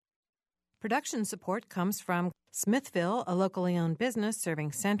Production support comes from Smithville, a locally owned business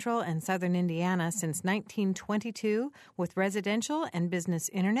serving central and southern Indiana since 1922 with residential and business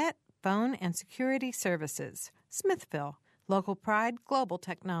internet, phone, and security services. Smithville, local pride, global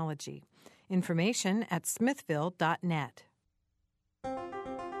technology. Information at smithville.net.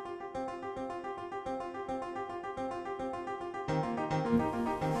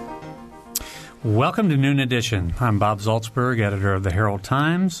 Welcome to Noon Edition. I'm Bob Zaltzberg, editor of the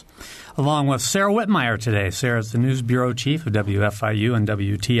Herald-Times, along with Sarah Whitmire today. Sarah's the news bureau chief of WFIU and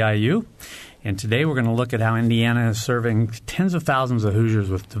WTIU. And today we're going to look at how Indiana is serving tens of thousands of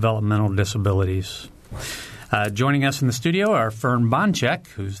Hoosiers with developmental disabilities. Joining us in the studio are Fern Bonchek,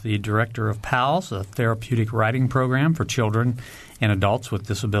 who's the director of PALS, a therapeutic writing program for children and adults with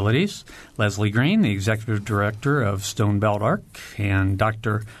disabilities, Leslie Green, the executive director of Stone Belt Arc, and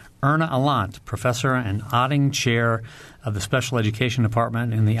Dr. Erna Allant, professor and Otting chair of the Special Education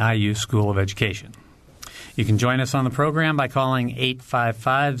Department in the IU School of Education. You can join us on the program by calling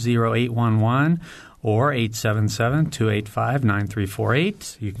 855-0811 or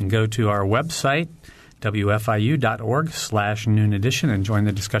 877-285-9348. You can go to our website, wfiu.org/noon edition, and join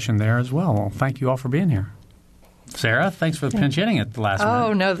the discussion there as well. Well, thank you all for being here. Sarah, thanks for pinch hitting at the last minute.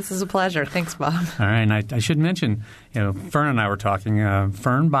 Oh, no, this is a pleasure. Thanks, Bob. All right, and I should mention, Fern and I were talking.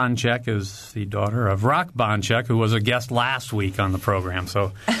 Fern Bonchek is the daughter of Rock Bonchek, who was a guest last week on the program,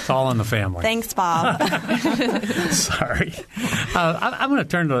 so it's all in the family. Thanks, Bob. Sorry. I'm going to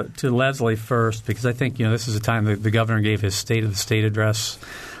turn to Leslie first because I think, this is a time that the governor gave his State of the State address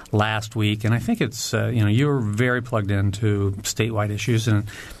last week, and I think it's, you're very plugged into statewide issues, and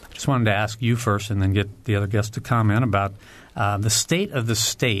I just wanted to ask you first and then get the other guests to comment about the state of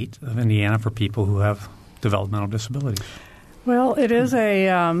Indiana for people who have developmental disabilities. Well, it is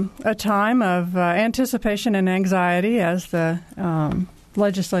a time of anticipation and anxiety as the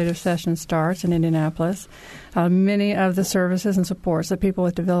legislative session starts in Indianapolis. Many of the services and supports that people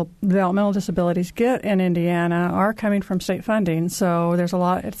with developmental disabilities get in Indiana are coming from state funding, so there's a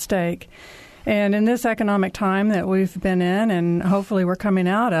lot at stake. And in this economic time that we've been in and hopefully we're coming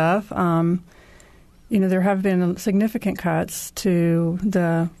out of, there have been significant cuts to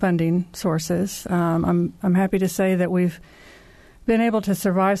the funding sources. I'm happy to say that we've been able to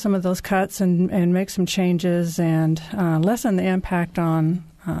survive some of those cuts and make some changes and lessen the impact on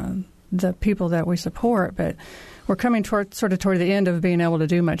the people that we support. But we're coming toward the end of being able to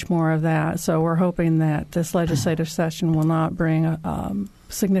do much more of that. So we're hoping that this legislative session will not bring a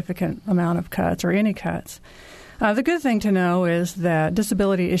significant amount of cuts or any cuts. The good thing to know is that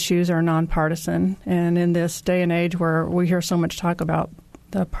disability issues are nonpartisan, and in this day and age where we hear so much talk about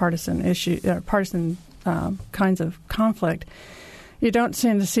the partisan kinds of conflict, you don't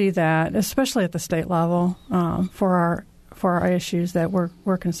seem to see that, especially at the state level, for our issues that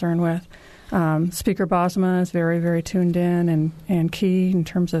we're concerned with. Speaker Bosma is very, very tuned in and key in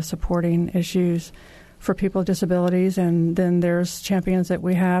terms of supporting issues for people with disabilities. And then there's champions that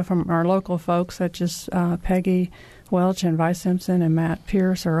we have from our local folks, such as Peggy Welch and Vi Simpson and Matt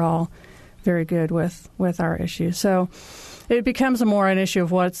Pierce are all very good with our issues. So it becomes more an issue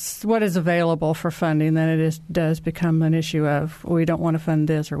of what is available for funding than it does become an issue of we don't want to fund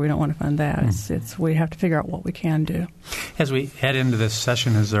this or we don't want to fund that. It's we have to figure out what we can do. As we head into this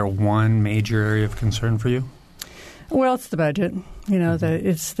session, is there one major area of concern for you? Well, it's the budget.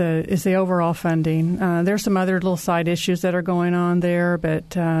 It's the overall funding. There's some other little side issues that are going on there, but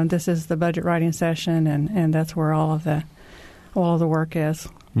this is the budget writing session, and that's where all of the work is.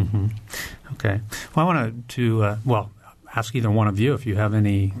 Mm-hmm. Okay. Well, I wanted to ask either one of you if you have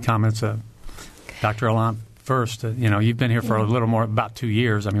any comments. Dr. Allant first. You've been here for a little more about 2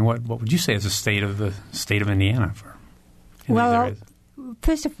 years. I mean, what would you say is the state of Indiana for? Well,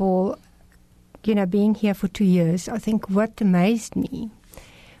 first of all, being here for 2 years, I think what amazed me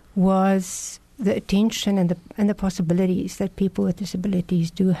was the attention and the possibilities that people with disabilities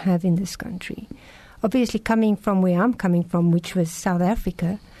do have in this country. Obviously, coming from where I'm coming from, which was South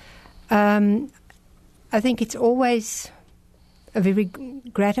Africa, I think it's always a very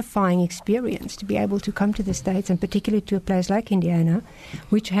gratifying experience to be able to come to the States, and particularly to a place like Indiana,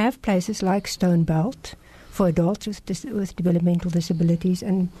 which have places like Stone Belt for adults with developmental disabilities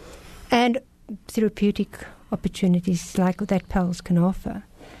and therapeutic opportunities like that PALS can offer.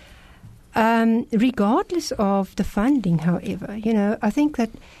 Regardless of the funding, however, I think that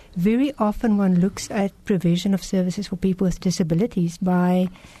very often one looks at provision of services for people with disabilities by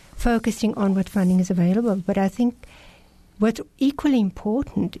focusing on what funding is available. But I think what's equally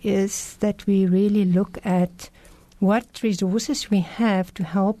important is that we really look at what resources we have to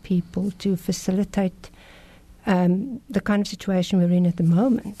help people to facilitate the kind of situation we're in at the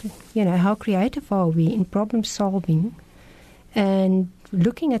moment. How creative are we in problem solving and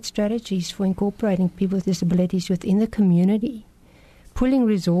looking at strategies for incorporating people with disabilities within the community, pulling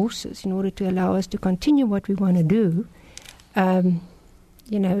resources in order to allow us to continue what we want to do,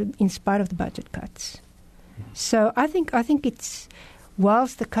 in spite of the budget cuts. So I think it's,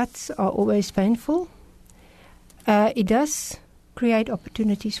 whilst the cuts are always painful, it does create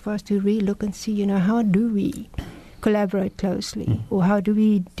opportunities for us to re-look and see, how do we collaborate closely, or how do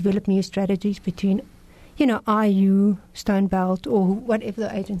we develop new strategies between, IU, Stonebelt, or whatever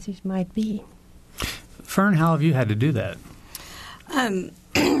the agencies might be. Fern, how have you had to do that? I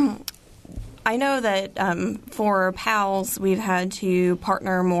know that for PALS, we've had to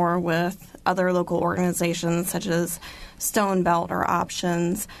partner more with other local organizations such as Stonebelt or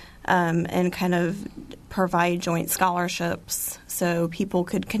Options, and kind of provide joint scholarships so people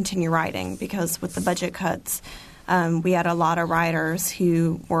could continue riding, because with the budget cuts, we had a lot of riders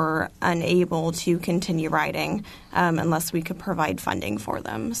who were unable to continue riding unless we could provide funding for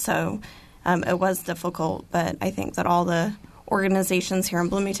them. So it was difficult, but I think that all the organizations here in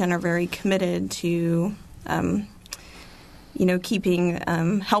Bloomington are very committed to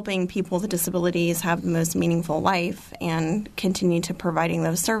helping people with disabilities have the most meaningful life and continue to providing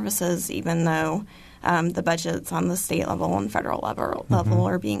those services, even though the budgets on the state level and federal level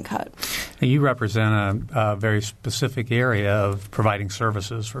are being cut. Now, you represent a very specific area of providing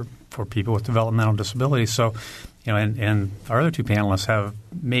services for people with developmental disabilities. So, and our other two panelists have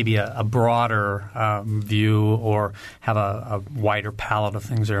maybe a broader view or have a wider palette of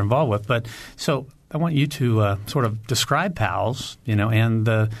things they're involved with. But so I want you to sort of describe PALS, and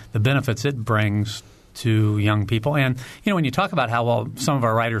the benefits it brings to young people. And, when you talk about how, some of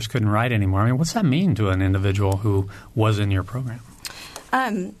our riders couldn't ride anymore, what's that mean to an individual who was in your program?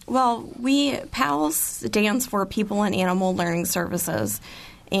 PALS stands for People and Animal Learning Services,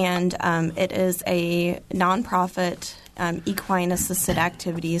 and it is a nonprofit equine assisted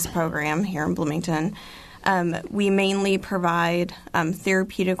activities program here in Bloomington. We mainly provide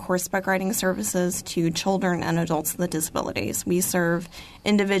therapeutic horseback riding services to children and adults with disabilities. We serve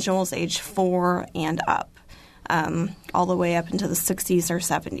individuals age 4 and up, all the way up into the 60s or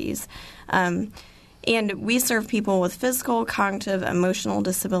 70s. And we serve people with physical, cognitive, emotional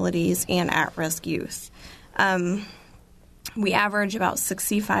disabilities and at-risk youth. We average about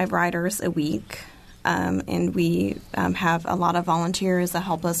 65 riders a week. And we have a lot of volunteers that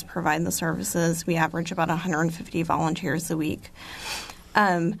help us provide the services. We average about 150 volunteers a week.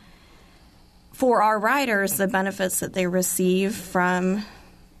 For our riders, the benefits that they receive from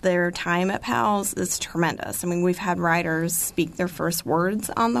their time at PALS is tremendous. We've had riders speak their first words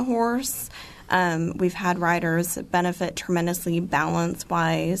on the horse. We've had riders benefit tremendously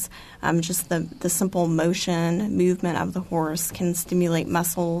balance-wise. Just the simple movement of the horse can stimulate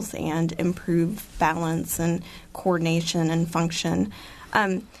muscles and improve balance and coordination and function.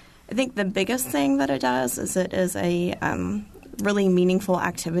 I think the biggest thing that it does is it is a really meaningful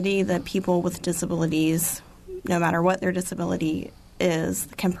activity that people with disabilities, no matter what their disability is,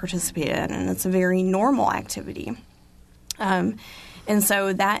 can participate in, and it's a very normal activity. And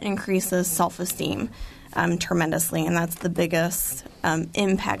so that increases self-esteem tremendously, and that's the biggest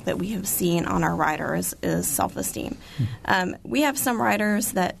impact that we have seen on our riders is self-esteem. We have some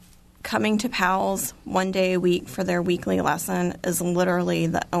riders that coming to PALS one day a week for their weekly lesson is literally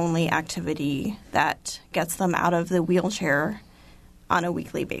the only activity that gets them out of the wheelchair on a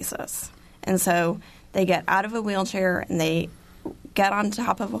weekly basis. And so they get out of a wheelchair and they get on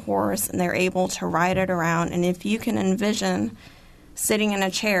top of a horse and they're able to ride it around. And if you can envision sitting in a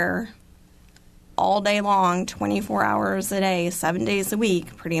chair all day long, 24 hours a day, 7 days a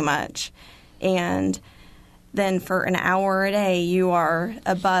week, pretty much, and then for an hour a day you are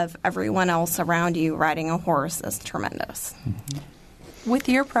above everyone else around you riding a horse, is tremendous. With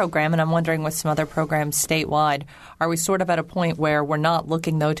your program, and I'm wondering with some other programs statewide, are we sort of at a point where we're not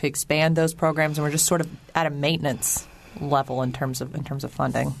looking, though, to expand those programs and we're just sort of at a maintenance level in terms of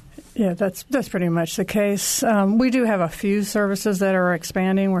funding? Yeah, that's pretty much the case. We do have a few services that are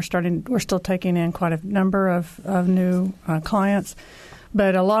expanding. We're still taking in quite a number of new clients,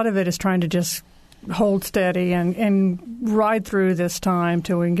 but a lot of it is trying to just hold steady and ride through this time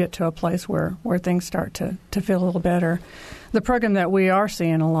till we can get to a place where things start to feel a little better. The program that we are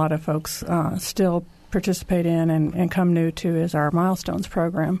seeing a lot of folks still participate in and come new to is our Milestones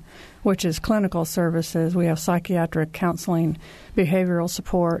program, which is clinical services. We have psychiatric counseling, behavioral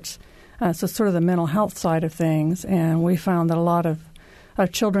supports, so sort of the mental health side of things. And we found that a lot of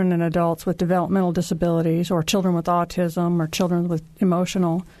children and adults with developmental disabilities or children with autism or children with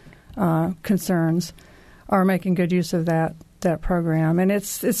emotional concerns are making good use of that program, and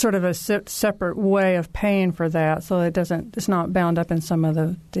it's sort of a separate way of paying for that, so it's not bound up in some of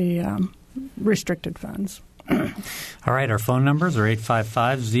the restricted funds. All right, our phone numbers are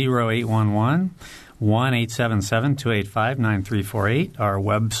 855-0811, 1-877-285-9348, our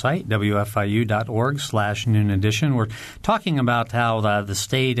website, wfiu.org/Noon Edition. We're talking about how the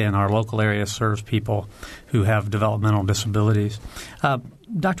state and our local area serves people who have developmental disabilities.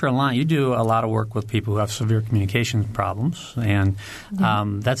 Dr. Allant, you do a lot of work with people who have severe communication problems, and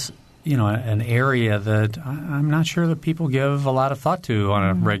that's an area that I'm not sure that people give a lot of thought to on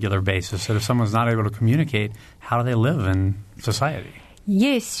a regular basis. That if someone's not able to communicate, how do they live in society?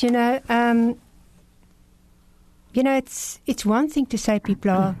 Yes, it's one thing to say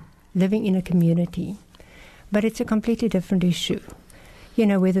people are living in a community, but it's a completely different issue,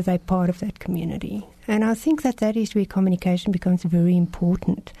 whether they're part of that community. And I think that is where communication becomes very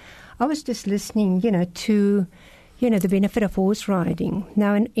important. I was just listening, to, the benefit of horse riding.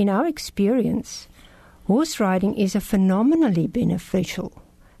 Now, in our experience, horse riding is a phenomenally beneficial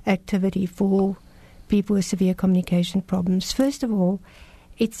activity for people with severe communication problems. First of all,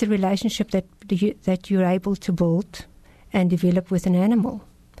 it's the relationship that you're able to build and develop with an animal.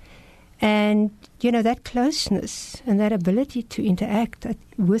 And, that closeness and that ability to interact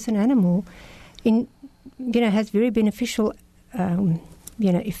with an animal has very beneficial,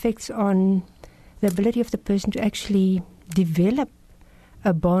 effects on the ability of the person to actually develop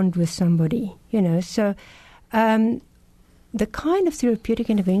a bond with somebody, So the kind of therapeutic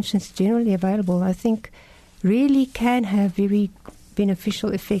interventions generally available, I think, really can have very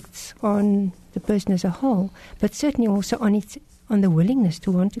beneficial effects on the person as a whole, but certainly also on the willingness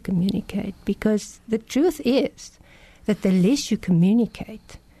to want to communicate. Because the truth is that the less you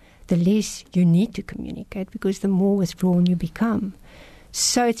communicate, the less you need to communicate, because the more withdrawn you become.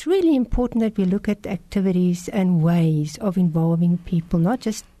 So it's really important that we look at activities and ways of involving people, not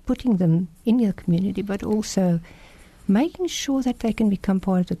just putting them in the community, but also making sure that they can become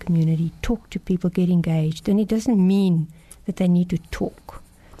part of the community, talk to people, get engaged. And it doesn't mean that they need to talk.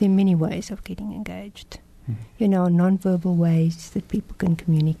 There are many ways of getting engaged, nonverbal ways that people can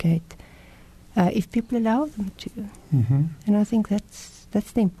communicate if people allow them to. Mm-hmm. And I think that's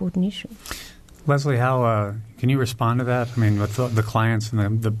the important issue. Leslie, how can you respond to that? I mean, with the clients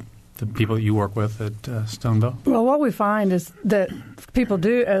and the people that you work with at Stoneville? Well, what we find is that people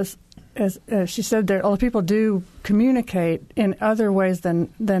do, as she said, there, a lot of people do communicate in other ways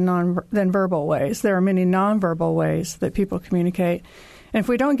than verbal ways. There are many nonverbal ways that people communicate. And if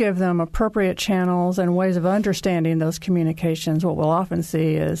we don't give them appropriate channels and ways of understanding those communications, what we'll often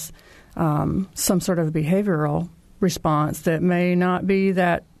see is some sort of behavioral response that may not be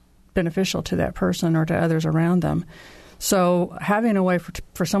that beneficial to that person or to others around them. So having a way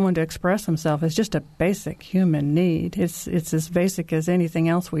for someone to express themselves is just a basic human need. It's as basic as anything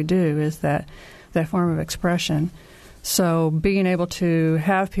else we do, is that form of expression. So being able to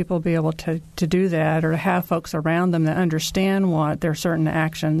have people be able to do that, or to have folks around them that understand what their certain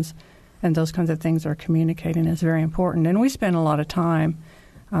actions and those kinds of things are communicating, is very important. And we spend a lot of time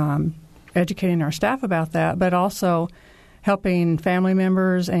educating our staff about that, but also helping family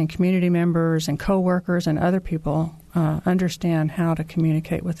members and community members and coworkers and other people understand how to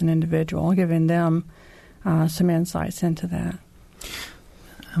communicate with an individual, giving them some insights into that.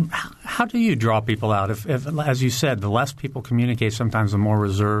 How do you draw people out? If, as you said, the less people communicate, sometimes the more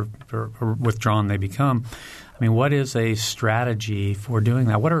reserved or withdrawn they become. I mean, what is a strategy for doing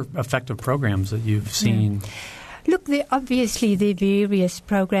that? What are effective programs that you've seen? Yeah. Look, obviously there are various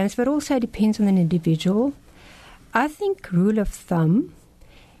programs, but also it depends on an individual. I think rule of thumb,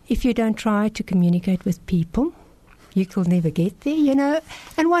 if you don't try to communicate with people, you will never get there,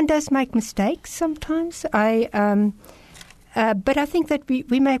 And one does make mistakes sometimes. But I think that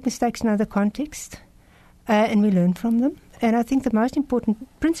we make mistakes in other contexts, and we learn from them. And I think the most important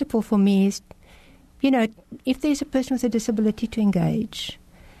principle for me is, if there's a person with a disability, to engage.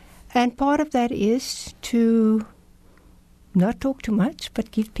 And part of that is to not talk too much,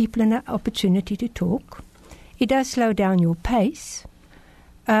 but give people an opportunity to talk. It does slow down your pace,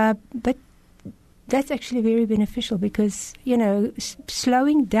 but that's actually very beneficial because,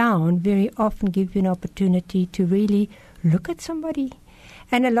 slowing down very often gives you an opportunity to really look at somebody.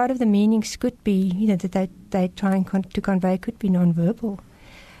 And a lot of the meanings could be, that they try to convey could be nonverbal.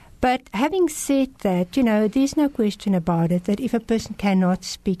 But having said that, there's no question about it that if a person cannot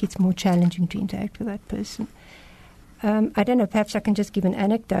speak, it's more challenging to interact with that person. I don't know, perhaps I can just give an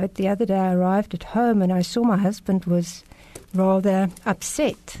anecdote. The other day I arrived at home and I saw my husband was rather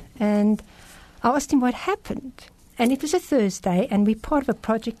upset. And I asked him what happened. And it was a Thursday, and we're part of a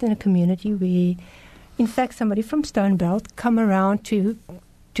project in a community where, in fact, somebody from Stonebelt come around to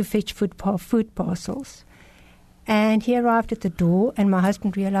fetch food parcels. And he arrived at the door, and my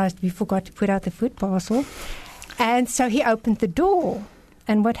husband realized we forgot to put out the food parcel. And so he opened the door.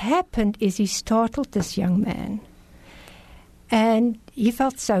 And what happened is he startled this young man. And he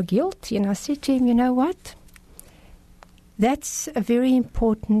felt so guilty. And I said to him, you know what? That's a very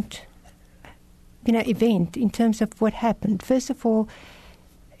important, event in terms of what happened. First of all,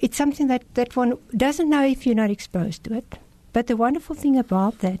 it's something that one doesn't know if you're not exposed to it. But the wonderful thing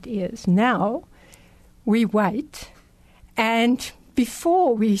about that is now we wait, and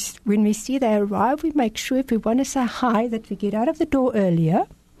when we see they arrive, we make sure if we want to say hi that we get out of the door earlier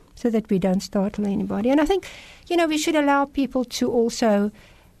so that we don't startle anybody. And I think, we should allow people to also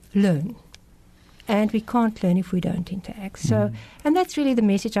learn. And we can't learn if we don't interact. So, and that's really the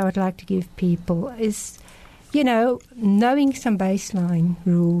message I would like to give people is, knowing some baseline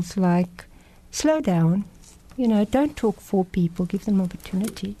rules like slow down, don't talk for people, give them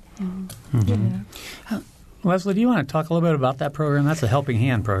opportunity. Leslie, do you want to talk a little bit about that program? That's a Helping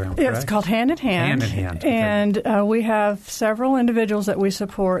Hand program, correct? It's called Hand in Hand. Hand in Hand. And we have several individuals that we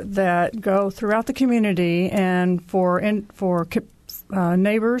support that go throughout the community, and for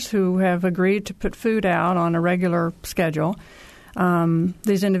neighbors who have agreed to put food out on a regular schedule.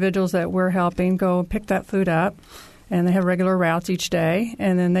 These individuals that we're helping go pick that food up, and they have regular routes each day,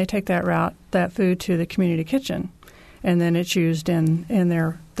 and then they take that food to the community kitchen, and then it's used in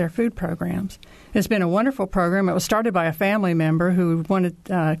their food programs. It's been a wonderful program. It was started by a family member who wanted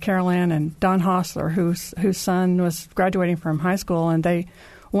Carol Ann and Don Hostler, whose son was graduating from high school, and they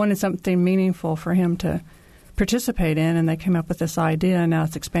wanted something meaningful for him to participate in, and they came up with this idea, and now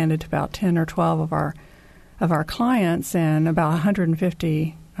it's expanded to about 10 or 12 of our clients and about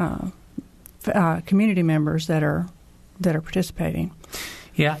 150 community members that are participating.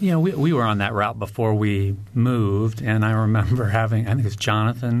 Yeah, we were on that route before we moved, and I remember I think it's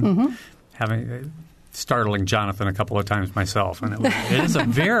Jonathan, startling Jonathan a couple of times myself, and it is a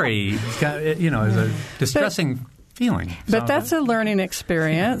very, it's a distressing feeling. But that's a learning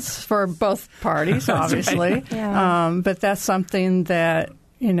experience for both parties, obviously. Right. Yeah. But that's something that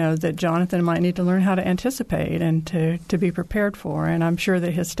that Jonathan might need to learn how to anticipate and to be prepared for. And I'm sure that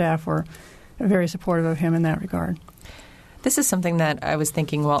his staff were very supportive of him in that regard. This is something that I was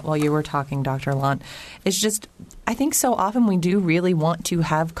thinking while you were talking, Dr. Lant. It's just, I think so often we do really want to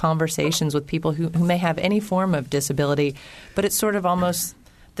have conversations with people who may have any form of disability, but it's sort of almost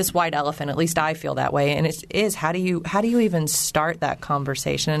this white elephant. At least I feel that way. And it is, how do you even start that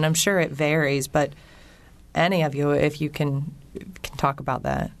conversation? And I'm sure it varies, but any of you, if you can talk about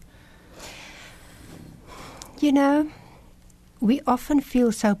that. We often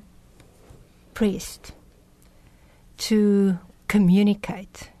feel so pressed to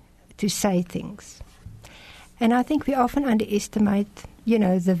communicate, to say things. And I think we often underestimate,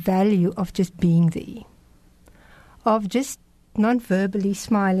 the value of just being there, of just non-verbally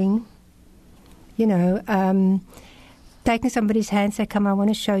smiling, taking somebody's hand, say, come, I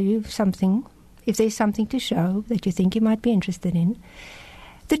want to show you something. If there's something to show that you think you might be interested in.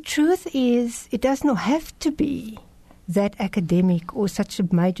 The truth is, it does not have to be that academic or such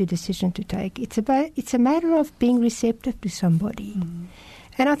a major decision to take. It's a matter of being receptive to somebody.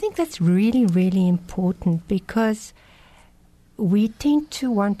 And I think that's really, really important because we tend to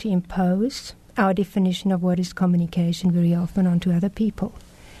want to impose our definition of what is communication very often onto other people.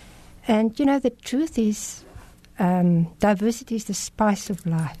 And, the truth is diversity is the spice of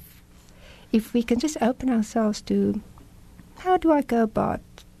life. If we can just open ourselves to how do I go about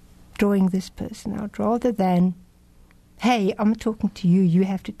drawing this person out rather than, hey, I'm talking to you, you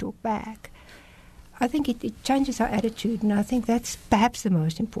have to talk back. I think it changes our attitude, and I think that's perhaps the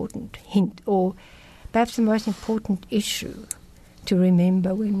most important hint or perhaps the most important issue to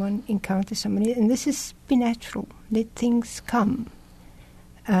remember when one encounters somebody. And this is be natural. Let things come.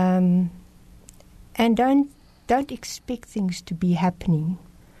 And don't expect things to be happening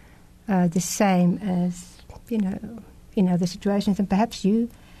the same as, in other situations. And perhaps you,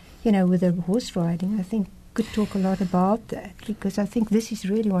 with the horse riding, I think could talk a lot about that because I think this is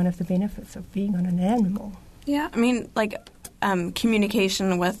really one of the benefits of being on an animal. Yeah, I mean,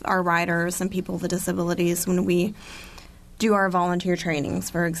 communication with our riders and people with disabilities. When we do our volunteer trainings,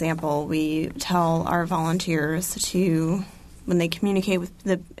 for example, we tell our volunteers to, when they communicate with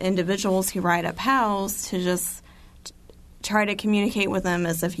the individuals who ride up POWs, to just try to communicate with them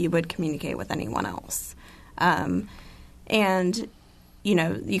as if you would communicate with anyone else. And,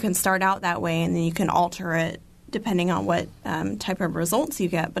 you can start out that way and then you can alter it depending on what type of results you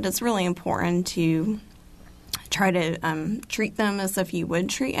get. But it's really important to try to treat them as if you would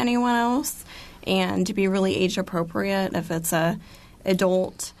treat anyone else, and to be really age appropriate. If it's a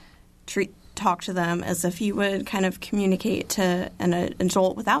adult, talk to them as if you would kind of communicate to an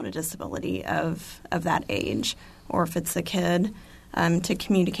adult without a disability of that age, or if it's a kid, to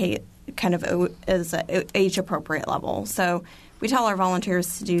communicate kind of as an age appropriate level. So we tell our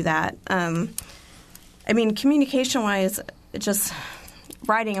volunteers to do that. Communication wise, just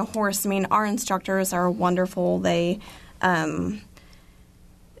riding a horse, our instructors are wonderful. They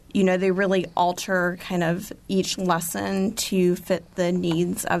they really alter kind of each lesson to fit the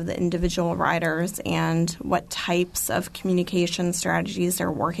needs of the individual riders and what types of communication strategies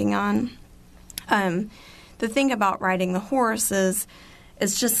they're working on. The thing about riding the horse is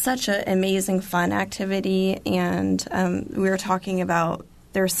it's just such an amazing, fun activity, and we were talking about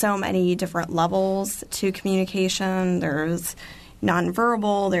there's so many different levels to communication. There's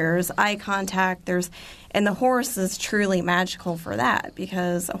nonverbal, there's eye contact, and the horse is truly magical for that,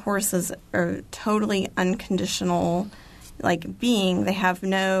 because horses are totally unconditional being. They have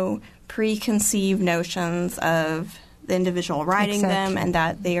no preconceived notions of the individual riding them, and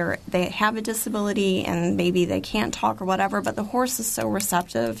that they have a disability and maybe they can't talk or whatever, but the horse is so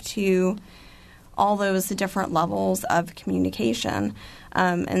receptive to all those different levels of communication.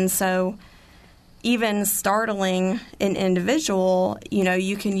 And so even startling an individual,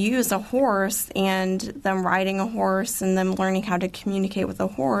 you can use a horse and them riding a horse and them learning how to communicate with a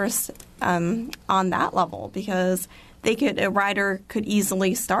horse on that level, because a rider could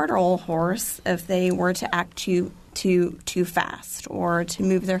easily startle a horse if they were to act too fast or to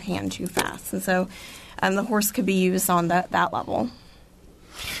move their hand too fast. And so the horse could be used on that level.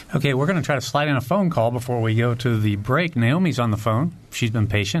 Okay, we're going to try to slide in a phone call before we go to the break. Naomi's on the phone. She's been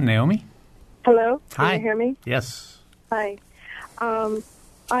patient. Naomi? Hello? Hi. Can you hear me? Yes. Hi.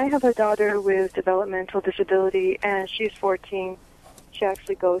 I have a daughter with developmental disability, and she's 14. She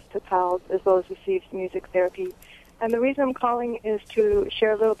actually goes to PALS as well as receives music therapy. And the reason I'm calling is to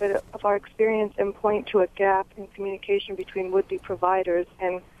share a little bit of our experience and point to a gap in communication between would-be providers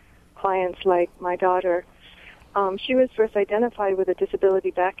and clients like my daughter. She was first identified with a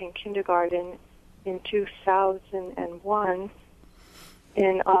disability back in kindergarten in 2001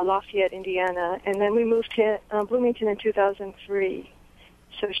 in Lafayette, Indiana, and then we moved to Bloomington in 2003.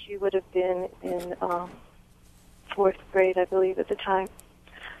 So she would have been in fourth grade, I believe, at the time.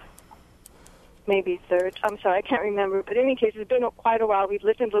 Maybe third. I'm sorry, I can't remember. But in any case, it's been quite a while. We've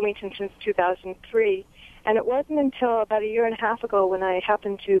lived in Bloomington since 2003. And it wasn't until about a year and a half ago, when I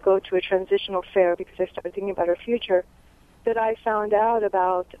happened to go to a transitional fair because I started thinking about her future, that I found out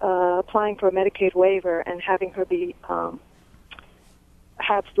about applying for a Medicaid waiver and having her be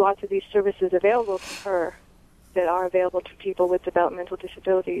have lots of these services available to her that are available to people with developmental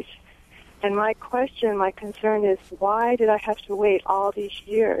disabilities. And my concern is, why did I have to wait all these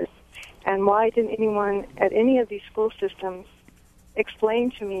years? And why didn't anyone at any of these school systems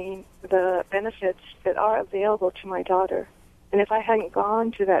explain to me the benefits that are available to my daughter? And if I hadn't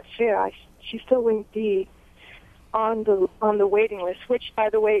gone to that fair, she still wouldn't be on the waiting list, which, by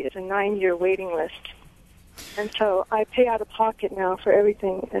the way, is a 9-year waiting list. And so I pay out of pocket now for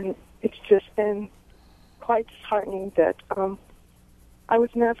everything, and it's just been quite disheartening that I was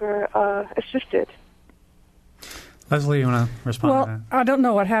never assisted. Leslie, you want to respond to that? I don't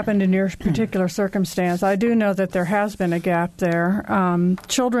know what happened in your particular circumstance. I do know that there has been a gap there.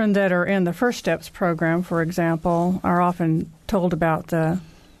 Children that are in the First Steps program, for example, are often told about the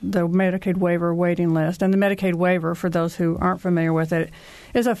Medicaid waiver waiting list. And the Medicaid waiver, for those who aren't familiar with it,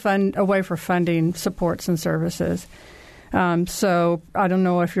 is a way for funding supports and services. So I don't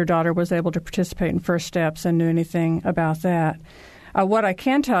know if your daughter was able to participate in First Steps and knew anything about that. What I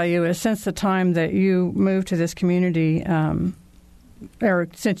can tell you is, since the time that you moved to this community, or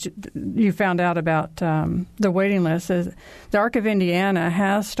since you found out about the waiting list, is the ARC of Indiana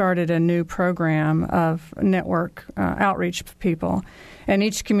has started a new program of network outreach people. And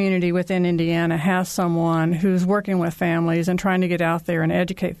each community within Indiana has someone who's working with families and trying to get out there and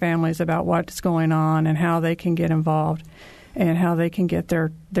educate families about what's going on and how they can get involved and how they can get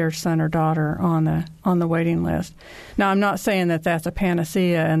their son or daughter on the waiting list. Now, I'm not saying that that's a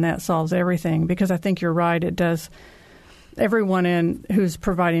panacea and that solves everything, because I think you're right. It does. Everyone who's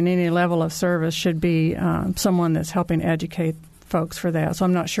providing any level of service should be someone that's helping educate folks for that. So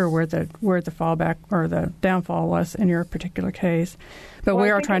I'm not sure where the fallback or the downfall was in your particular case, but we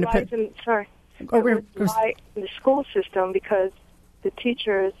are trying to put. In the school system, because the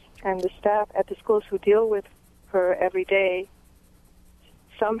teachers and the staff at the schools who deal with her every day,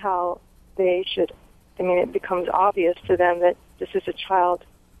 somehow they should. I mean, it becomes obvious to them that this is a child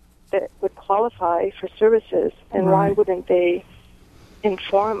that would qualify for services, and Right. why wouldn't they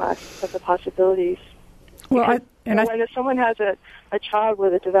inform us of the possibilities? Well, When someone has a child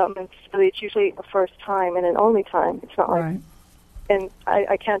with a developmental disability, it's usually a first time and an only time. It's not like, right. and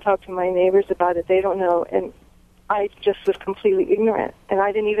I can't talk to my neighbors about it. They don't know, and I just was completely ignorant, and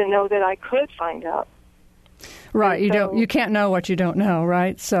I didn't even know that I could find out. Right, And you can't know what you don't know,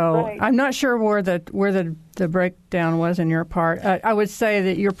 right? So Right. I'm not sure where the breakdown was in your part. I would say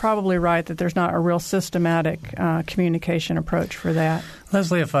that you're probably right that there's not a real systematic communication approach for that.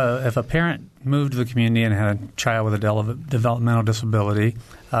 Leslie, if a parent moved to the community and had a child with a developmental disability,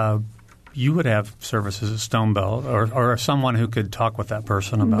 you would have services at Stone Belt or someone who could talk with that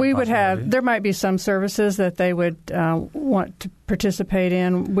person about We would have. possibilities. There might be some services that they would want to participate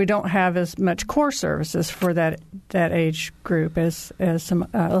in. We don't have as much core services for that age group as some,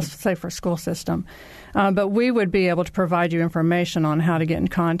 let's say, for school system. But we would be able to provide you information on how to get in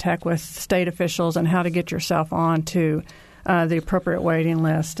contact with state officials and how to get yourself on to the appropriate waiting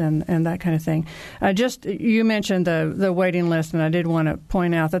list and that kind of thing. You mentioned the waiting list, and I did want to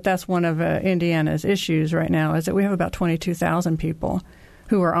point out that that's one of Indiana's issues right now, is that we have about 22,000 people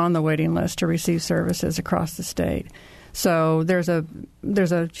who are on the waiting list to receive services across the state. So there's a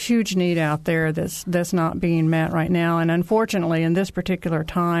huge need out there that's not being met right now, and unfortunately, in this particular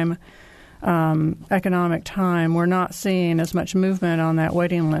time, economic time, we're not seeing as much movement on that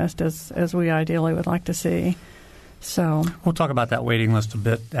waiting list as we ideally would like to see. So we'll talk about that waiting list a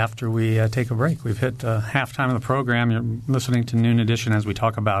bit after we take a break. We've hit halftime of the program. You're listening to Noon Edition as we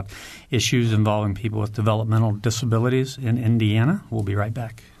talk about issues involving people with developmental disabilities in Indiana. We'll be right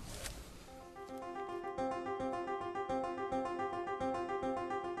back.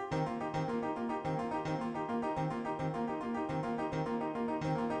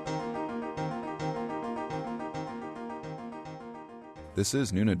 This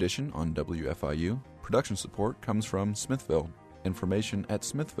is Noon Edition on WFIU. Production support comes from Smithville. Information at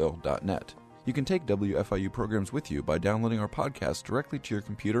smithville.net. You can take WFIU programs with you by downloading our podcast directly to your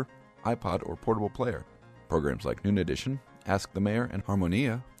computer, iPod, or portable player. Programs like Noon Edition, Ask the Mayor, and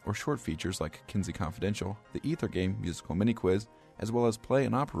Harmonia, or short features like Kinsey Confidential, the Ether Game musical mini-quiz, as well as play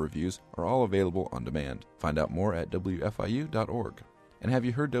and opera reviews are all available on demand. Find out more at WFIU.org. And have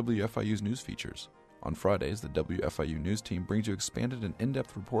you heard WFIU's news features? On Fridays, the WFIU News Team brings you expanded and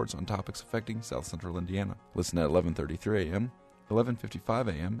in-depth reports on topics affecting South Central Indiana. Listen at 11:33 a.m., 11:55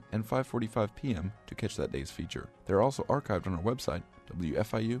 a.m., and 5:45 p.m. to catch that day's feature. They're also archived on our website,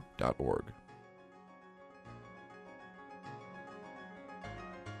 WFIU.org.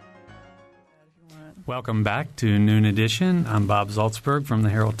 Welcome back to Noon Edition. I'm Bob Zaltzberg from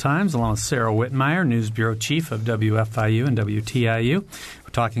the Herald Times, along with Sarah Whitmire, News Bureau Chief of WFIU and WTIU.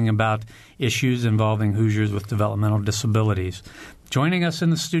 We're talking about issues involving Hoosiers with developmental disabilities. Joining us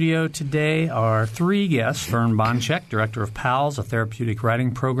in the studio today are three guests: Vern Bonchek, Director of PALS, a therapeutic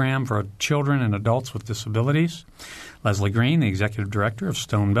writing program for children and adults with disabilities; Leslie Green, the Executive Director of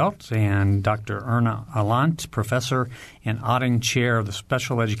Stone Belt; and Dr. Erna Alant, Professor and Auditing Chair of the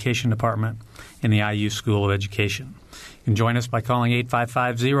Special Education Department in the IU School of Education. You can join us by calling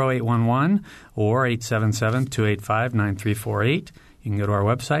 855-0811 or 877-285-9348. You can go to our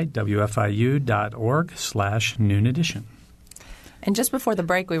website, wfiu.org/Noon Edition. And just before the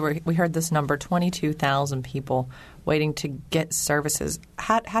break, we heard this number, 22,000 people waiting to get services.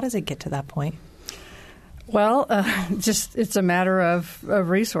 How does it get to that point? Well, it's a matter of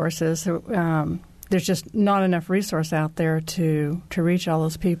resources. There's just not enough resource out there to reach all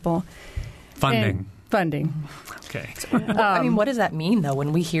those people. Funding. Okay. What does that mean, though,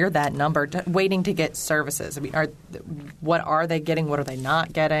 when we hear that number, waiting to get services? What are they getting? What are they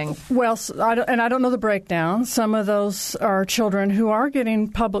not getting? Well, I don't know the breakdown. Some of those are children who are getting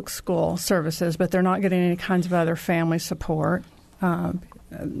public school services, but they're not getting any kinds of other family support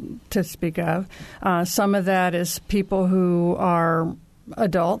to speak of. Some of that is people who are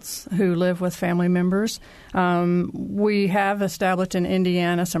adults who live with family members. We have established in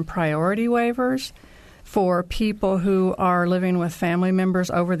Indiana some priority waivers for people who are living with family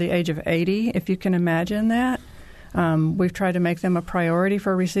members over the age of 80, if you can imagine that. We've tried to make them a priority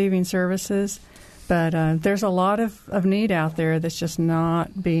for receiving services, but there's a lot of need out there that's just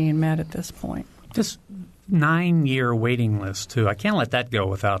not being met at this point. This 9-year waiting list, too. I can't let that go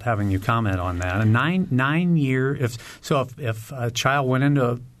without having you comment on that. A 9-year. If a child went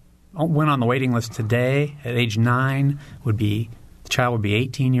on the waiting list today at age 9, the child would be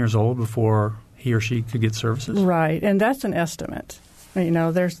 18 years old before he or she could get services. Right, and that's an estimate.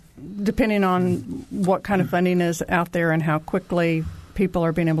 There's depending on what kind of funding is out there and how quickly people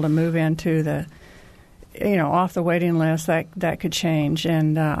are being able to move into off the waiting list, that could change.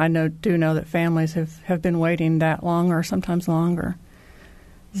 And I do know that families have been waiting that long or sometimes longer.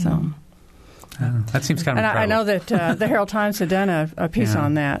 So that seems kind of incredible. I know that the Herald Times had done a piece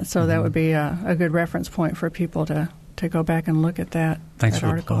on that, so that would be a good reference point for people to go back and look at that. Thanks that for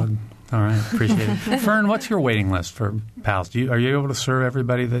article. the plug. All right, appreciate it. Fern, what's your waiting list for PALS? Are you able to serve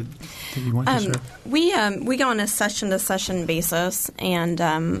everybody that you want to serve? We go on a session-to-session basis,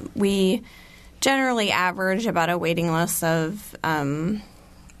 and we generally average about a waiting list of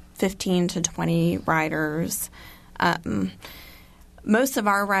 15 to 20 riders. Most of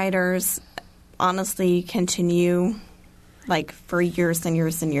our riders honestly continue for years and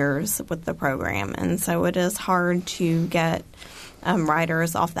years and years with the program, and so it is hard to get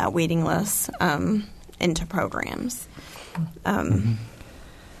riders off that waiting list into programs. And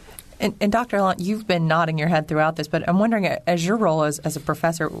Dr. Allen, you've been nodding your head throughout this, but I'm wondering, as your role as a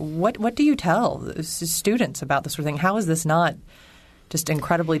professor, what do you tell students about this sort of thing? How is this not just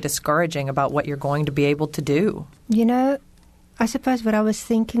incredibly discouraging about what you're going to be able to do? I suppose what I was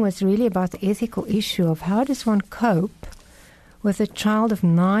thinking was really about the ethical issue of how does one cope with a child of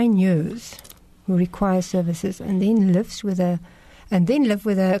 9 years who requires services and then live with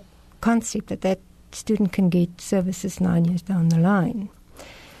a concept that student can get services 9 years down the line.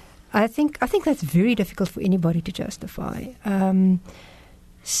 I think that's very difficult for anybody to justify.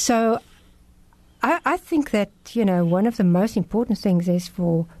 So I think that one of the most important things is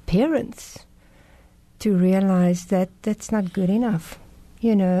for parents to realize that that's not good enough.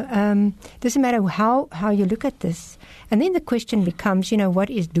 Doesn't matter how you look at this. And then the question becomes, what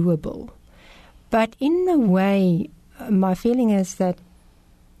is doable? But in a way, my feeling is that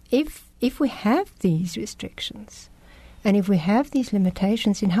if we have these restrictions and if we have these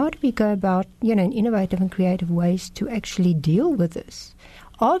limitations, then how do we go about, in innovative and creative ways to actually deal with this?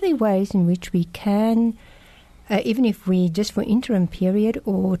 Are there ways in which we can, even if we just for interim period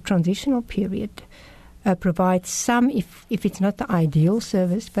or transitional period, provide some, if it's not the ideal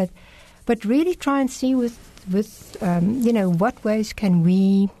service, but really try and see with what ways can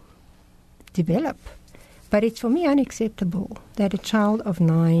we develop. But it's for me unacceptable that a child of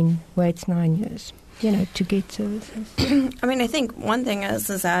 9 waits 9 years, to get services. I think one thing is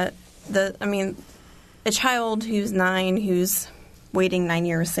that a child who's 9 who's waiting 9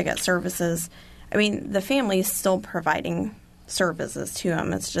 years to get services, the family is still providing services to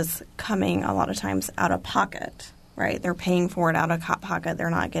them. It's just coming a lot of times out of pocket, right? They're paying for it out of pocket. They're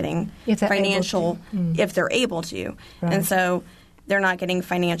not getting financial if they're able to. Right. And so they're not getting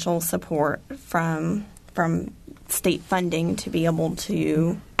financial support from state funding to be able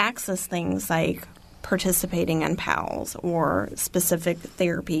to access things like participating in PALS or specific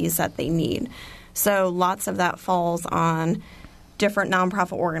therapies that they need. So lots of that falls on different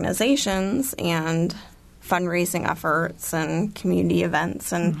nonprofit organizations and fundraising efforts and community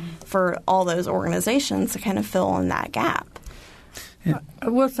events, and for all those organizations to kind of fill in that gap. I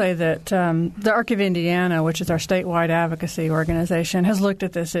will say that the Arc of Indiana, which is our statewide advocacy organization, has looked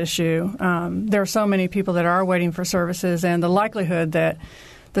at this issue. There are so many people that are waiting for services, and the likelihood that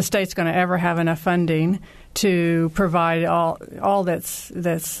the state's going to ever have enough funding to provide all that's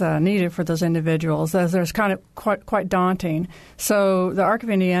needed for those individuals, as there's kind of quite daunting. So the Arc of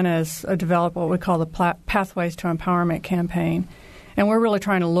Indiana has developed what we call the Pathways to Empowerment campaign. And we're really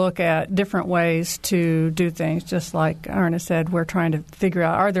trying to look at different ways to do things. Just like Erna said, we're trying to figure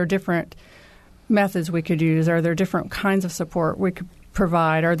out, are there different methods we could use? Are there different kinds of support we could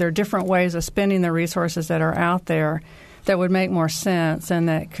provide? Are there different ways of spending the resources that are out there that would make more sense and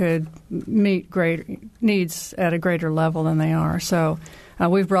that could meet great needs at a greater level than they are? So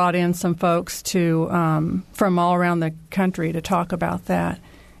we've brought in some folks from all around the country to talk about that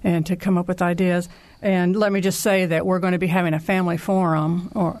and to come up with ideas. And let me just say that we're going to be having a family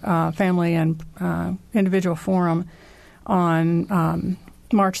forum or family and individual forum on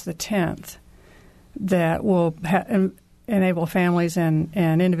March the 10th that will enable families and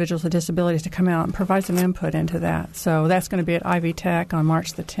individuals with disabilities to come out and provide some input into that. So that's going to be at Ivy Tech on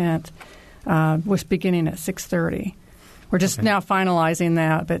March the 10th, which beginning at 6:30. We're just now finalizing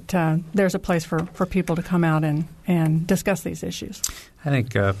that, but there's a place for people to come out and discuss these issues. I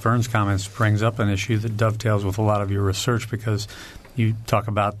think Fern's comments brings up an issue that dovetails with a lot of your research, because you talk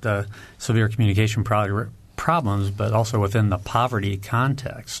about the severe communication problems, but also within the poverty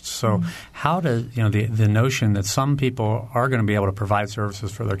context. So how does the notion that some people are going to be able to provide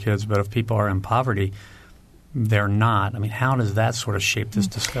services for their kids, but if people are in poverty, they're not. How does that sort of shape this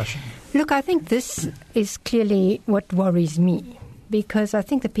discussion? Look, I think this is clearly what worries me, because I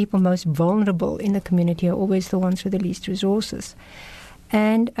think the people most vulnerable in the community are always the ones with the least resources.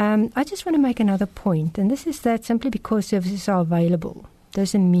 And I just want to make another point, and this is that simply because services are available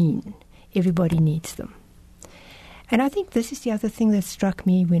doesn't mean everybody needs them. And I think this is the other thing that struck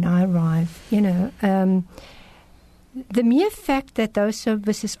me when I arrived. The mere fact that those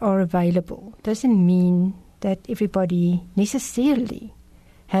services are available doesn't mean that everybody necessarily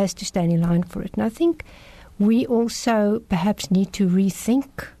has to stand in line for it. And I think we also perhaps need to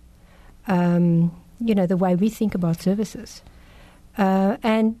rethink, the way we think about services. I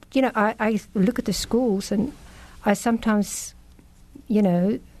look at the schools, and I sometimes,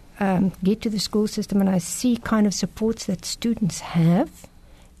 get to the school system and I see kind of supports that students have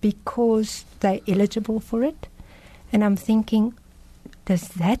because they're eligible for it. And I'm thinking, does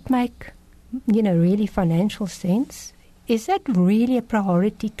that make, really financial sense? Is that really a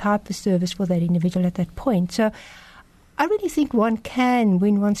priority type of service for that individual at that point? So I really think one can,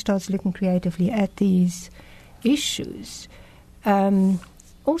 when one starts looking creatively at these issues,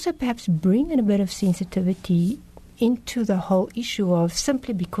 also perhaps bring in a bit of sensitivity into the whole issue of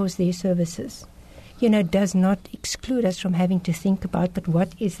simply because their services, does not exclude us from having to think about, but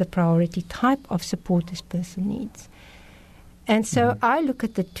what is the priority type of support this person needs? And so I look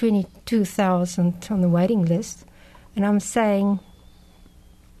at the 22,000 on the waiting list, and I'm saying,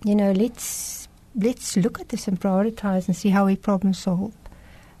 let's look at this and prioritize and see how we problem solve.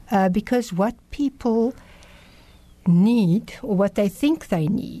 Because what people need, or what they think they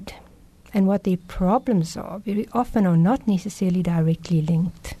need, and what their problems are, very often are not necessarily directly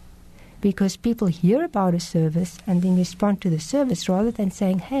linked. Because people hear about a service and then respond to the service rather than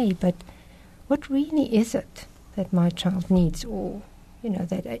saying, hey, but what really is it that my child needs, or,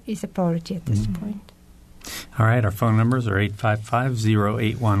 that is a priority at this point. All right, our phone numbers are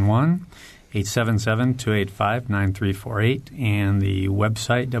 855-0811, 877-285-9348, and the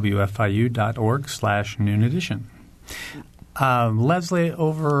website, wfiu.org/noon edition. Leslie,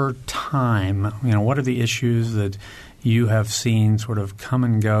 over time, what are the issues that you have seen sort of come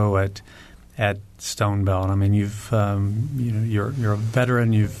and go at Stone Belt? I mean, you're a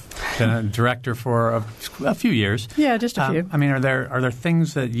veteran. You've been a director for a few years. Yeah, just a few. I mean, are there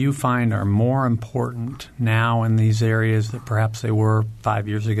things that you find are more important now in these areas that perhaps they were 5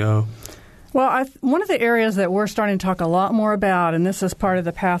 years ago? Well, one of the areas that we're starting to talk a lot more about, and this is part of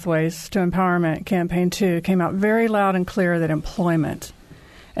the Pathways to Empowerment campaign too, came out very loud and clear that employment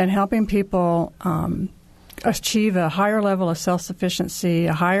and helping people achieve a higher level of self-sufficiency,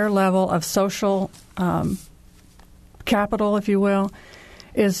 a higher level of social capital, if you will,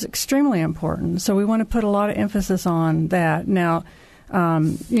 is extremely important. So we want to put a lot of emphasis on that. Now,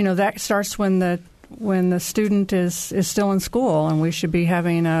 that starts when the student is still in school, and we should be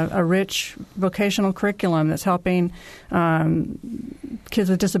having a rich vocational curriculum that's helping kids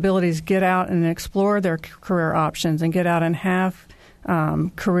with disabilities get out and explore their career options and get out and have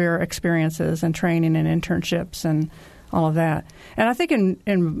career experiences and training and internships and all of that. And I think in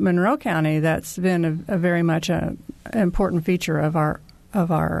Monroe County, that's been a very much an important feature of our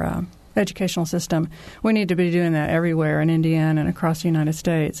educational system. We need to be doing that everywhere in Indiana and across the United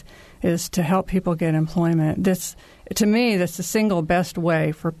States, is to help people get employment. To me, that's the single best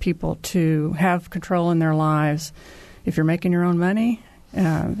way for people to have control in their lives. If you're making your own money,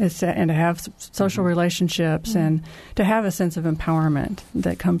 and to have social relationships and to have a sense of empowerment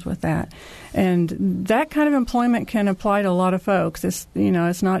that comes with that. And that kind of employment can apply to a lot of folks. It's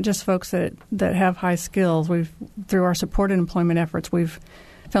not just folks that have high skills. Through our supported employment efforts, we've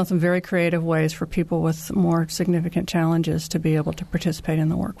found some very creative ways for people with more significant challenges to be able to participate in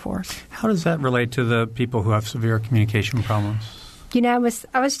the workforce. How does that relate to the people who have severe communication problems? I was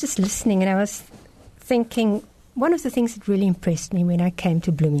just listening, and I was thinking, one of the things that really impressed me when I came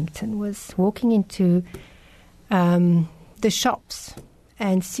to Bloomington was walking into the shops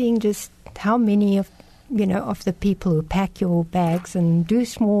and seeing just how many of the people who pack your bags and do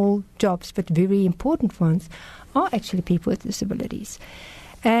small jobs, but very important ones, are actually people with disabilities.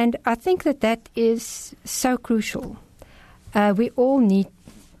 And I think that is so crucial. We all need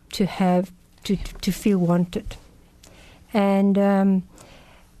to have to feel wanted. And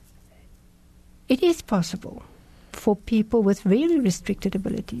it is possible for people with very restricted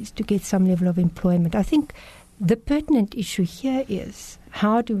abilities to get some level of employment. I think the pertinent issue here is,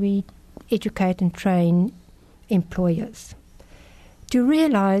 how do we educate and train employers to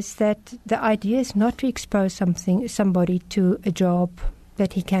realize that the idea is not to expose somebody to a job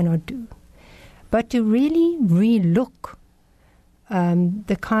that he cannot do, but to really relook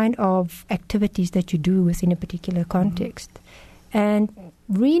the kind of activities that you do within a particular context, and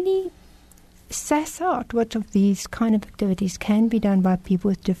really suss out what of these kind of activities can be done by people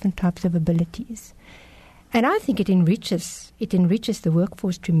with different types of abilities. I think it enriches the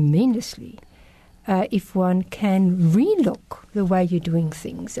workforce tremendously if one can relook the way you're doing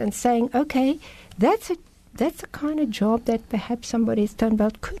things and saying, okay, that's a kind of job that perhaps somebody at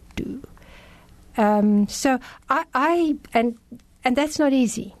Stonebelt could do. So and that's not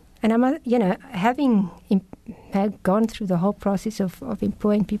easy. And I'm, having had gone through the whole process of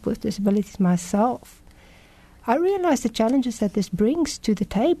employing people with disabilities myself, I realize the challenges that this brings to the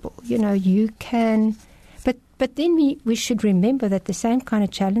table. You can, but then we should remember that the same kind of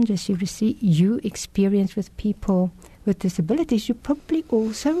challenges you experience with people with disabilities, you probably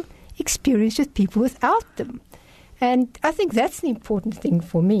also experience with people without them. And I think that's the important thing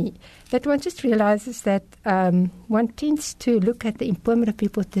for me, that one just realizes that one tends to look at the employment of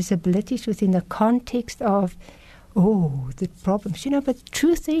people with disabilities within the context of, the problems. But the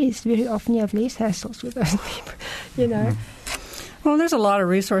truth is, very often you have less hassles with those people, Well, there's a lot of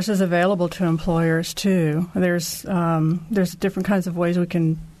resources available to employers, too. There's different kinds of ways we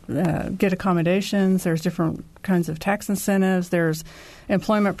can get accommodations. There's different kinds of tax incentives. There's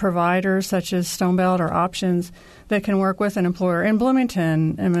employment providers such as Stonebelt or Options that can work with an employer. In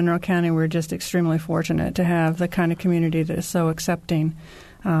Bloomington and Monroe County, we're just extremely fortunate to have the kind of community that is so accepting.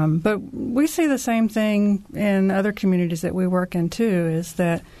 But we see the same thing in other communities that we work in, too, is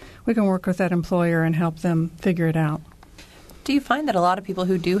that we can work with that employer and help them figure it out. Do you find that a lot of people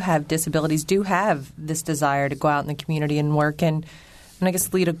who do have disabilities do have this desire to go out in the community and work and I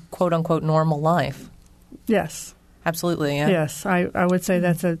guess lead a quote-unquote normal life? Yes. Absolutely, yeah. Yes, I would say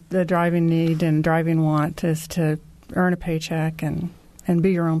that's the driving need and driving want is to earn a paycheck and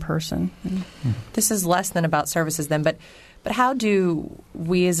be your own person. This is less than about services then, but how do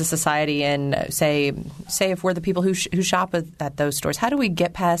we as a society and say if we're the people who shop at those stores, how do we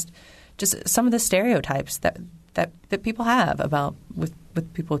get past just some of the stereotypes that people have about with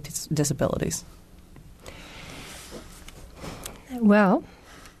people with disabilities? Well,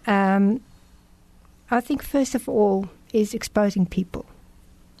 I think first of all is exposing people.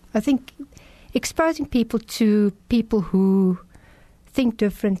 I think exposing people to people who think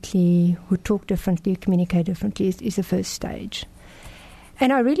differently, who talk differently, who communicate differently is the first stage.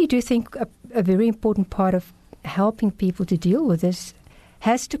 And I really do think a very important part of helping people to deal with this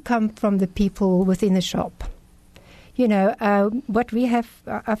has to come from the people within the shop. What we have,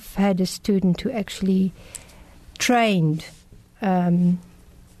 I've had a student who actually trained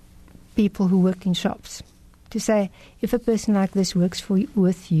people who work in shops to say, if a person like this works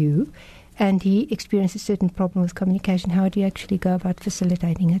with you and he experiences a certain problem with communication, how do you actually go about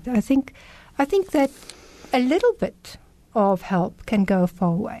facilitating it? I think that a little bit of help can go a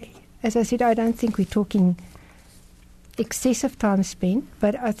far way. As I said, I don't think we're talking excessive time spent,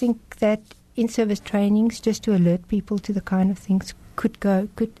 but I think that in-service trainings just to alert people to the kind of things could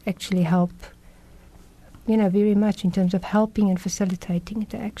actually help, very much in terms of helping and facilitating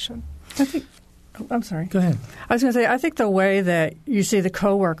into action. I'm sorry. Go ahead. I was going to say, I think the way that you see the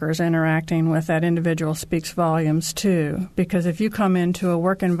coworkers interacting with that individual speaks volumes, too. Because if you come into a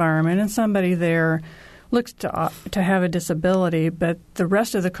work environment and somebody there looks to have a disability, but the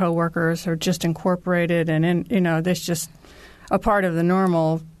rest of the coworkers are just incorporated and, that's just a part of the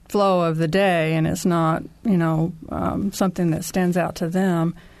normal flow of the day and it's not, something that stands out to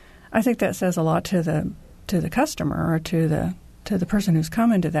them, I think that says a lot to the customer or to the person who's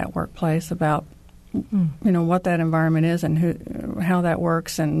come into that workplace about what that environment is and how that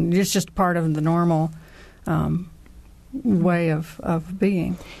works, and it's just part of the normal way of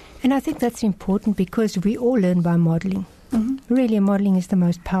being. And I think that's important because we all learn by modeling. Mm-hmm. Really, modeling is the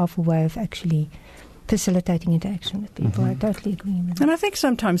most powerful way of actually facilitating interaction with people. Mm-hmm. I totally agree with that. And I think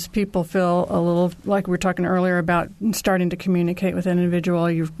sometimes people feel a little, like we were talking earlier about starting to communicate with an individual,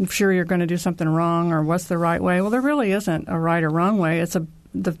 you're sure you're going to do something wrong or what's the right way. Well, there really isn't a right or wrong way. It's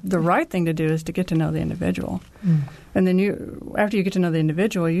the right thing to do is to get to know the individual. Mm. And then after you get to know the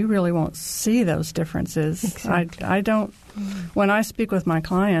individual, you really won't see those differences. Exactly. I don't when I speak with my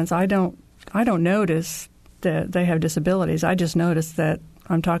clients, I don't notice that they have disabilities. I just notice that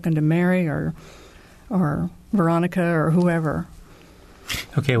I'm talking to Mary or Veronica or whoever.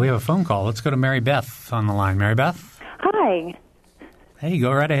 Okay, we have a phone call. Let's go to Mary Beth on the line. Mary Beth? Hi. Hey,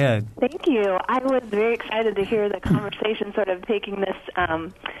 go right ahead. Thank you. I was very excited to hear the conversation sort of taking this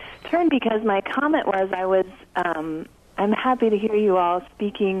turn because my comment was I'm happy to hear you all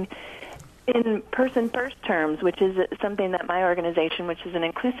speaking in person-first terms, which is something that my organization, which is an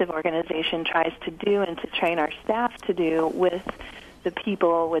inclusive organization, tries to do and to train our staff to do with the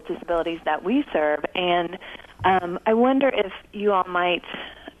people with disabilities that we serve. And I wonder if you all might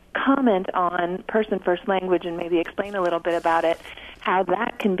comment on person-first language and maybe explain a little bit about it, how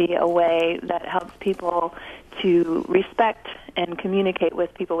that can be a way that helps people to respect and communicate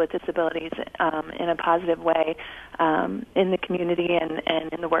with people with disabilities in a positive way in the community and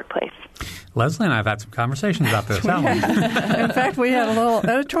in the workplace. Leslie and I have had some conversations about this, haven't we? In fact, we had a little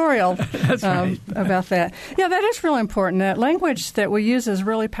editorial about that. Yeah, that is really important. That language that we use is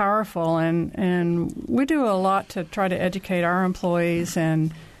really powerful, and we do a lot to try to educate our employees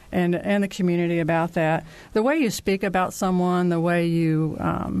and the community about that. The way you speak about someone, the way you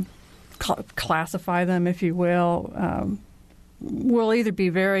classify them, if you will either be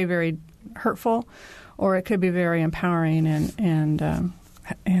very, very hurtful, or it could be very empowering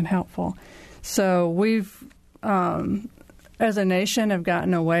and helpful. So we've, as a nation, have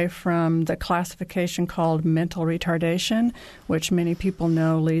gotten away from the classification called mental retardation, which many people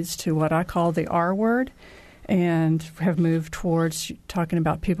know leads to what I call the R word, and have moved towards talking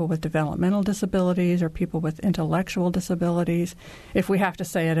about people with developmental disabilities or people with intellectual disabilities, if we have to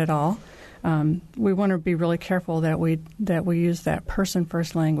say it at all. We want to be really careful that we use that person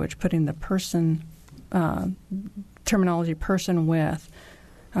first language, putting the person terminology person with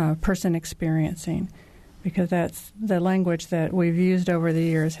person experiencing, because that's the language that we've used over the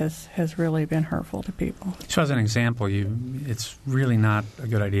years has really been hurtful to people. So as an example, it's really not a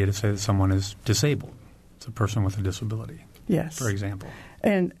good idea to say that someone is disabled. It's a person with a disability. Yes. For example.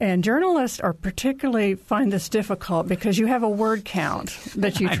 And journalists are particularly find this difficult because you have a word count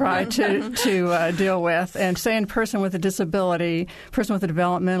that you try to deal with, and saying person with a disability, person with a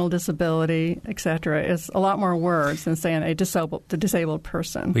developmental disability, et cetera, is a lot more words than saying the disabled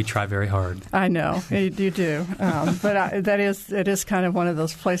person. We try very hard. I know you do, but it is kind of one of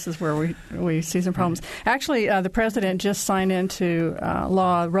those places where we see some problems. Actually, the president just signed into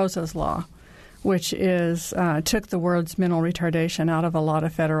law Rosa's law, which is took the words mental retardation out of a lot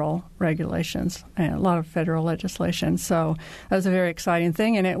of federal regulations and a lot of federal legislation. So that was a very exciting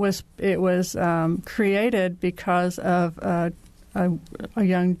thing, and it was created because of a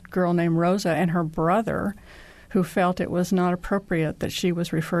young girl named Rosa and her brother, who felt it was not appropriate that she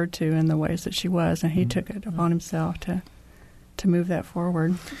was referred to in the ways that she was, and he took it upon himself to move that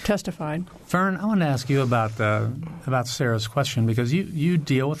forward, testified. Fern, I want to ask you about Sarah's question, because you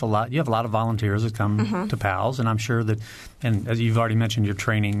deal with a lot. You have a lot of volunteers that come to PALS, and I'm sure that, and as you've already mentioned, your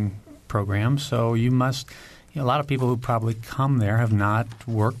training program. So you must. A lot of people who probably come there have not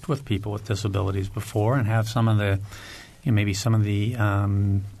worked with people with disabilities before, and have some of the, maybe some of the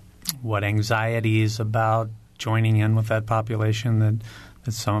anxieties about joining in with that population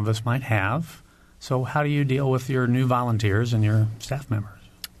that some of us might have. So how do you deal with your new volunteers and your staff members?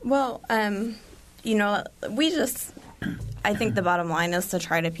 Well, I think the bottom line is to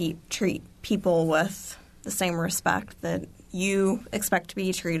try to treat people with the same respect that you expect to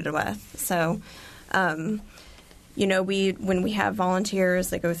be treated with. So, when we have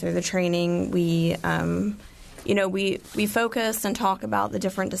volunteers that go through the training, we focus and talk about the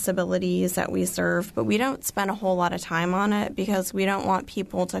different disabilities that we serve, but we don't spend a whole lot of time on it because we don't want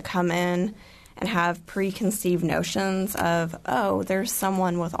people to come in and have preconceived notions of, there's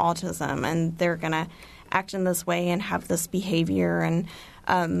someone with autism and they're going to act in this way and have this behavior. And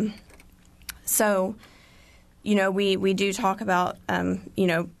we do talk about,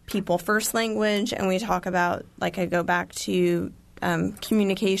 people first language, and we talk about, I go back to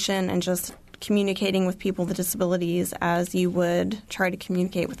communication and just communicating with people with disabilities as you would try to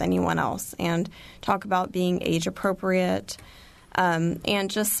communicate with anyone else, and talk about being age appropriate.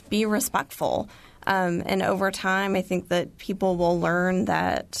 And just be respectful. And over time, I think that people will learn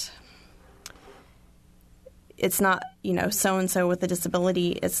that it's not, so-and-so with a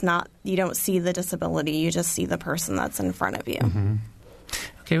disability. It's not, you don't see the disability. You just see the person that's in front of you. Mm-hmm.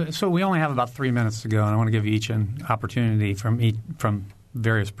 Okay, so we only have about 3 minutes to go, and I want to give each an opportunity from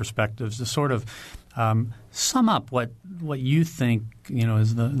various perspectives to sort of sum up what you think,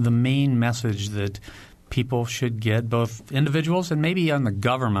 is the main message that people should get, both individuals and maybe on the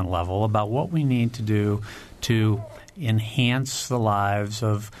government level, about what we need to do to enhance the lives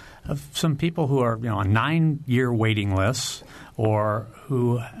of some people who are on 9-year waiting lists, or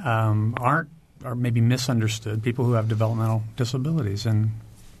who are maybe misunderstood, people who have developmental disabilities. And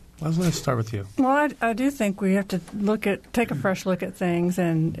Leslie, let's start with you. Well, I do think we have to take a fresh look at things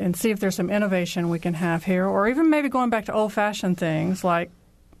and see if there's some innovation we can have here, or even maybe going back to old-fashioned things like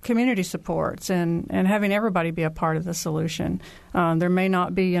community supports and having everybody be a part of the solution. There may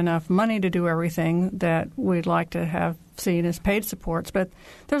not be enough money to do everything that we'd like to have seen as paid supports, but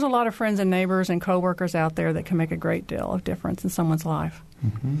there's a lot of friends and neighbors and coworkers out there that can make a great deal of difference in someone's life.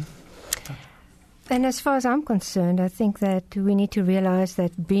 Mm-hmm. And as far as I'm concerned, I think that we need to realize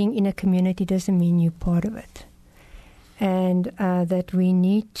that being in a community doesn't mean you're part of it. and that we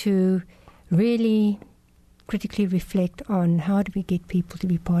need to really critically reflect on how do we get people to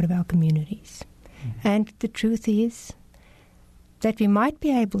be part of our communities. And the truth is that we might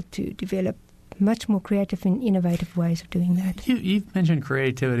be able to develop much more creative and innovative ways of doing that. You've mentioned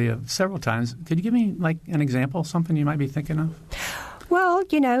creativity several times. Could you give me like an example, something you might be thinking of? Well,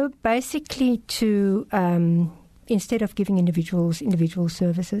 basically to instead of giving individual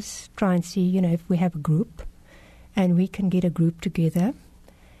services, try and see, if we have a group and we can get a group together.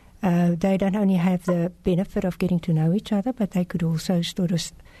 They don't only have the benefit of getting to know each other, but they could also sort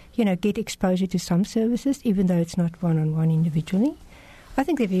of, get exposure to some services, even though it's not one-on-one individually. I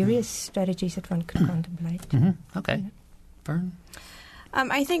think there are various strategies that one could contemplate. Mm-hmm. Okay. Fern?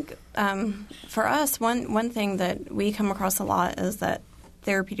 I think for us, one thing that we come across a lot is that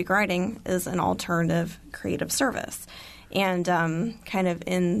therapeutic writing is an alternative creative service. And kind of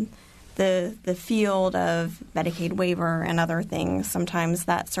in the field of Medicaid waiver and other things, sometimes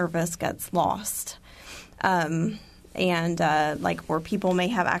that service gets lost. Where people may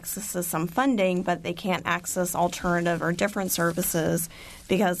have access to some funding, but they can't access alternative or different services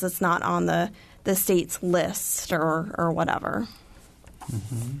because it's not on the state's list or whatever.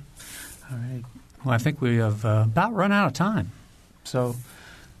 Mm-hmm. All right. Well, I think we have about run out of time. So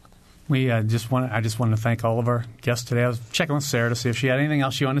I just want to thank all of our guests today. I was checking with Sarah to see if she had anything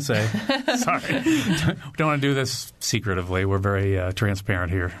else she wanted to say. Sorry. We don't want to do this secretively. We're very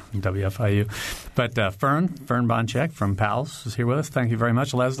transparent here in WFIU. But Fern Bonchek from PALS is here with us. Thank you very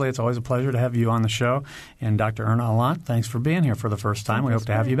much. Leslie, it's always a pleasure to have you on the show. And Dr. Erna Allant, thanks for being here for the first time. We hope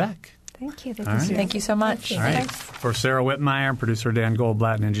to have you back. Thank you. Thank you so much. All right. For Sarah Whitmire, producer Dan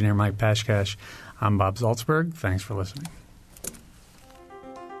Goldblatt, and engineer Mike Pashkash, I'm Bob Zaltzberg. Thanks for listening.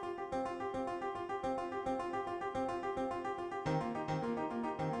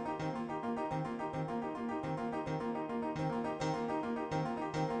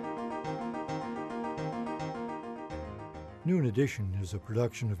 Noon Edition is a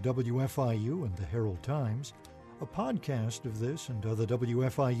production of WFIU and the Herald Times. A podcast of this and other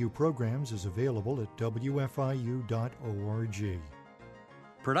WFIU programs is available at wfiu.org.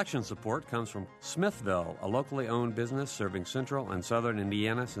 Production support comes from Smithville, a locally owned business serving central and southern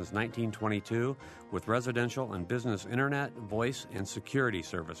Indiana since 1922 with residential and business internet, voice, and security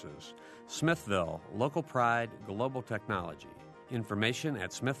services. Smithville, local pride, global technology. Information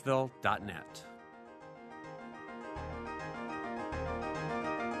at smithville.net.